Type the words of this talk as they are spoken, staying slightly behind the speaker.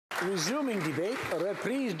Resuming debate,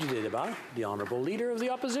 reprise du débat, the Honourable Leader of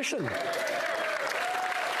the Opposition. Mr.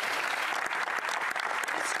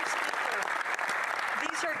 Speaker,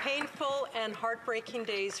 these are painful and heartbreaking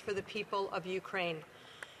days for the people of Ukraine.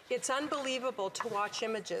 It's unbelievable to watch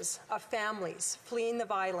images of families fleeing the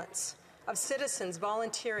violence, of citizens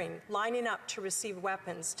volunteering, lining up to receive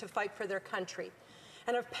weapons to fight for their country,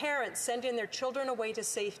 and of parents sending their children away to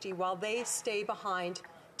safety while they stay behind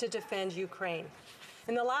to defend Ukraine.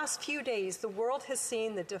 In the last few days, the world has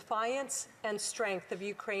seen the defiance and strength of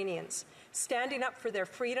Ukrainians standing up for their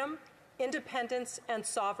freedom, independence, and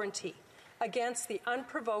sovereignty against the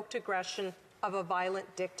unprovoked aggression of a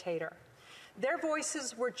violent dictator. Their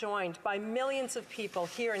voices were joined by millions of people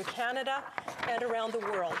here in Canada and around the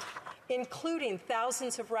world, including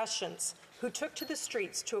thousands of Russians who took to the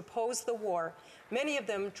streets to oppose the war, many of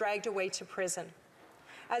them dragged away to prison.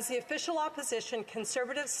 As the official opposition,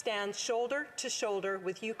 Conservatives stand shoulder to shoulder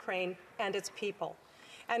with Ukraine and its people.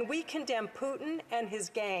 And we condemn Putin and his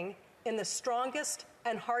gang in the strongest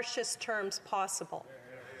and harshest terms possible.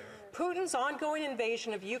 Putin's ongoing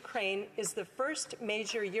invasion of Ukraine is the first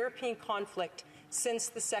major European conflict since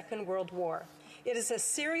the Second World War. It is a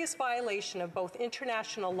serious violation of both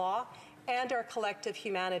international law and our collective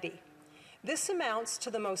humanity. This amounts to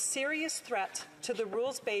the most serious threat to the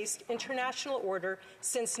rules-based international order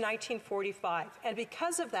since 1945, and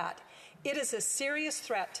because of that, it is a serious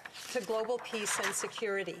threat to global peace and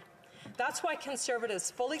security. That's why Conservatives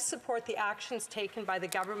fully support the actions taken by the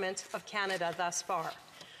Government of Canada thus far.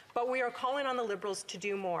 But we are calling on the Liberals to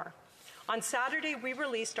do more. On Saturday, we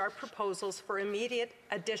released our proposals for immediate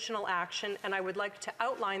additional action, and I would like to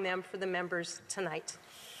outline them for the members tonight.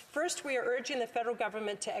 First, we are urging the federal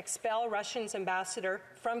government to expel Russia's ambassador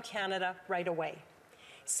from Canada right away.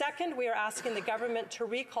 Second, we are asking the government to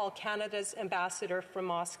recall Canada's ambassador from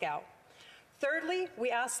Moscow. Thirdly,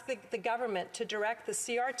 we ask the government to direct the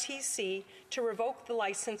CRTC to revoke the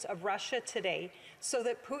license of Russia Today so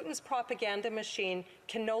that Putin's propaganda machine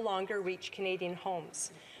can no longer reach Canadian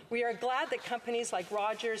homes. We are glad that companies like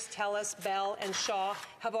Rogers, TELUS, Bell, and Shaw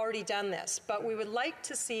have already done this, but we would like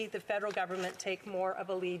to see the federal government take more of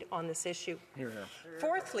a lead on this issue.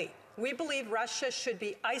 Fourthly, we believe Russia should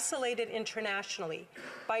be isolated internationally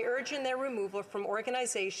by urging their removal from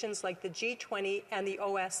organizations like the G20 and the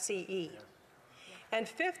OSCE. And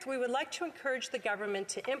fifth, we would like to encourage the government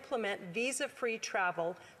to implement visa-free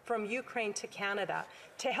travel from Ukraine to Canada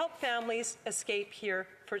to help families escape here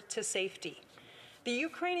to safety. The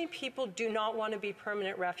Ukrainian people do not want to be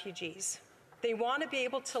permanent refugees. They want to be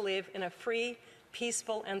able to live in a free,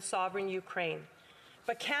 peaceful, and sovereign Ukraine.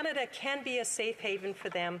 But Canada can be a safe haven for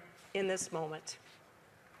them in this moment.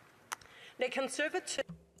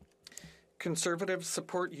 Conservatives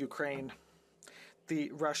support Ukraine.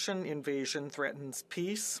 The Russian invasion threatens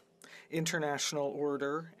peace, international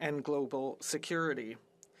order, and global security.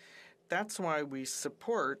 That's why we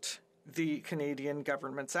support the Canadian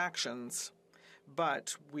government's actions.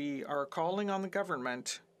 But we are calling on the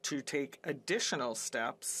government to take additional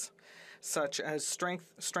steps, such as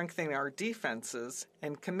strengthening our defenses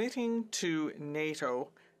and committing to NATO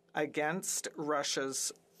against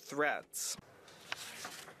Russia's threats.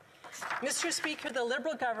 Mr. Speaker, the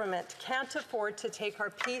Liberal government can't afford to take our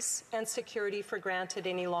peace and security for granted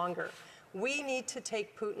any longer. We need to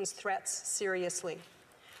take Putin's threats seriously.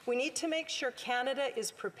 We need to make sure Canada is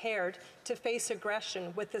prepared to face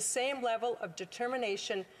aggression with the same level of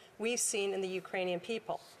determination we've seen in the Ukrainian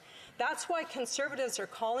people. That's why Conservatives are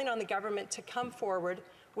calling on the government to come forward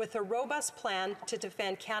with a robust plan to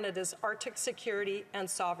defend Canada's Arctic security and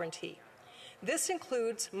sovereignty. This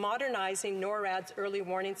includes modernizing NORAD's early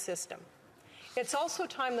warning system. It's also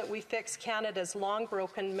time that we fix Canada's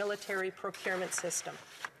long-broken military procurement system.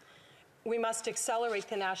 We must accelerate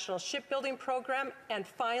the national shipbuilding program, and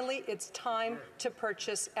finally, it's time to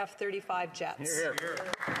purchase F-35 jets. In addition,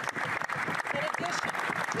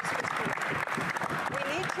 we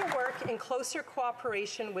need to work in closer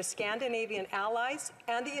cooperation with Scandinavian allies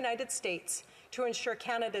and the United States to ensure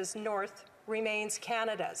Canada's north remains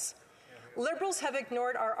Canada's. Liberals have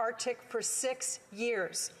ignored our Arctic for 6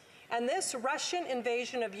 years, and this Russian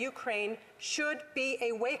invasion of Ukraine should be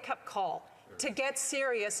a wake-up call to get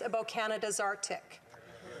serious about Canada's Arctic.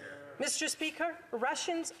 Mr. Speaker,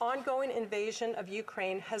 Russia's ongoing invasion of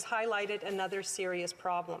Ukraine has highlighted another serious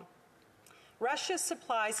problem. Russia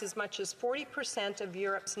supplies as much as 40% of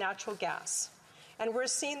Europe's natural gas, and we're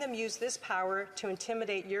seeing them use this power to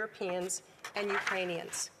intimidate Europeans and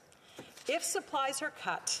Ukrainians. If supplies are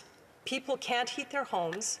cut, people can't heat their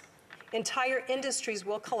homes, entire industries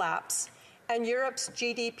will collapse, and Europe's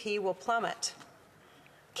GDP will plummet.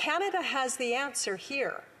 Canada has the answer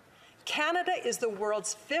here. Canada is the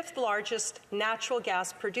world's 5th largest natural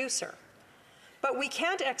gas producer. But we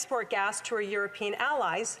can't export gas to our European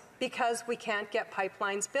allies because we can't get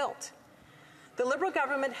pipelines built. The Liberal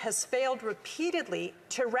government has failed repeatedly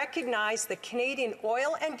to recognize that Canadian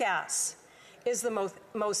oil and gas is the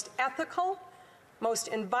most ethical, most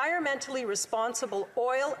environmentally responsible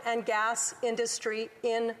oil and gas industry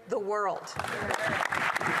in the world.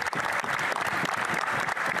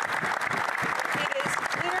 It is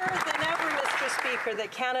clearer than ever, Mr. Speaker,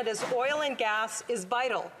 that Canada's oil and gas is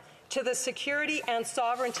vital to the security and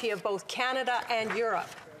sovereignty of both Canada and Europe.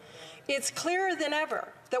 It's clearer than ever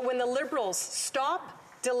that when the Liberals stop,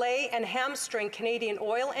 delay, and hamstring Canadian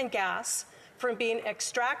oil and gas from being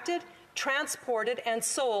extracted, transported, and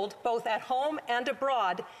sold both at home and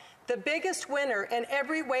abroad, the biggest winner in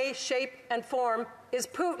every way, shape, and form is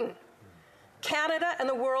Putin. Canada and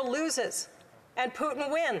the world loses, and Putin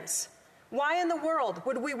wins. Why in the world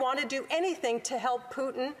would we want to do anything to help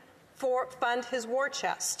Putin fund his war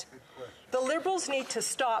chest? The Liberals need to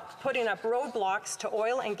stop putting up roadblocks to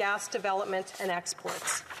oil and gas development and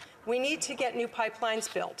exports. We need to get new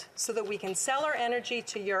pipelines built so that we can sell our energy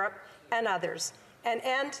to Europe and others and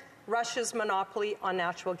end Russia's monopoly on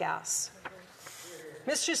natural gas.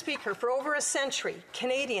 Mr. Speaker, for over a century,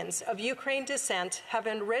 Canadians of Ukraine descent have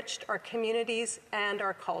enriched our communities and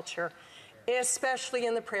our culture, especially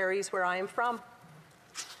in the prairies where I am from.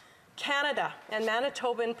 Canada, and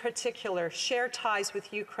Manitoba in particular, share ties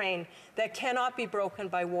with Ukraine that cannot be broken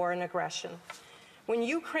by war and aggression. When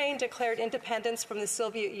Ukraine declared independence from the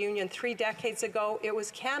Soviet Union 3 decades ago, it was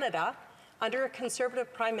Canada, under a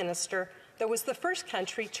Conservative Prime Minister, that was the first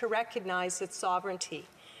country to recognize its sovereignty.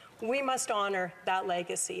 We must honor that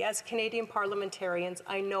legacy. As Canadian parliamentarians,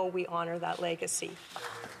 I know we honor that legacy.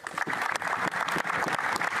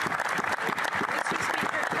 Mr.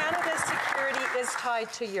 Speaker, Canada's security is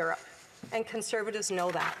tied to Europe, and Conservatives know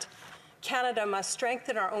that. Canada must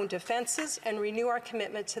strengthen our own defences and renew our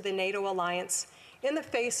commitment to the NATO alliance in the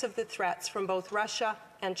face of the threats from both Russia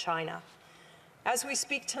and China. As we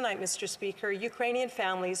speak tonight, Mr. Speaker, Ukrainian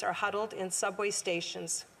families are huddled in subway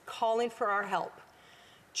stations, calling for our help,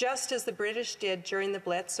 just as the British did during the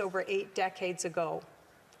Blitz over 8 decades ago.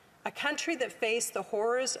 A country that faced the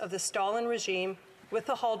horrors of the Stalin regime with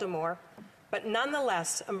the Holodomor, but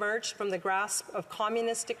nonetheless emerged from the grasp of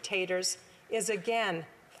communist dictators, is again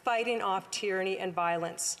fighting off tyranny and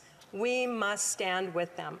violence. We must stand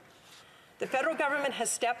with them. The federal government has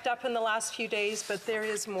stepped up in the last few days, but there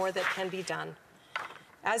is more that can be done.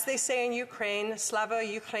 As they say in Ukraine, Slava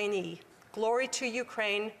Ukraini, glory to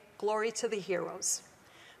Ukraine, glory to the heroes.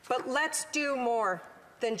 But let's do more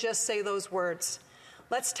than just say those words.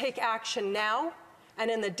 Let's take action now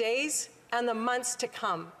and in the days and the months to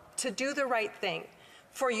come to do the right thing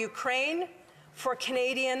for Ukraine, for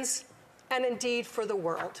Canadians, and indeed for the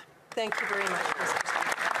world. Thank you very much, Mr. Speaker.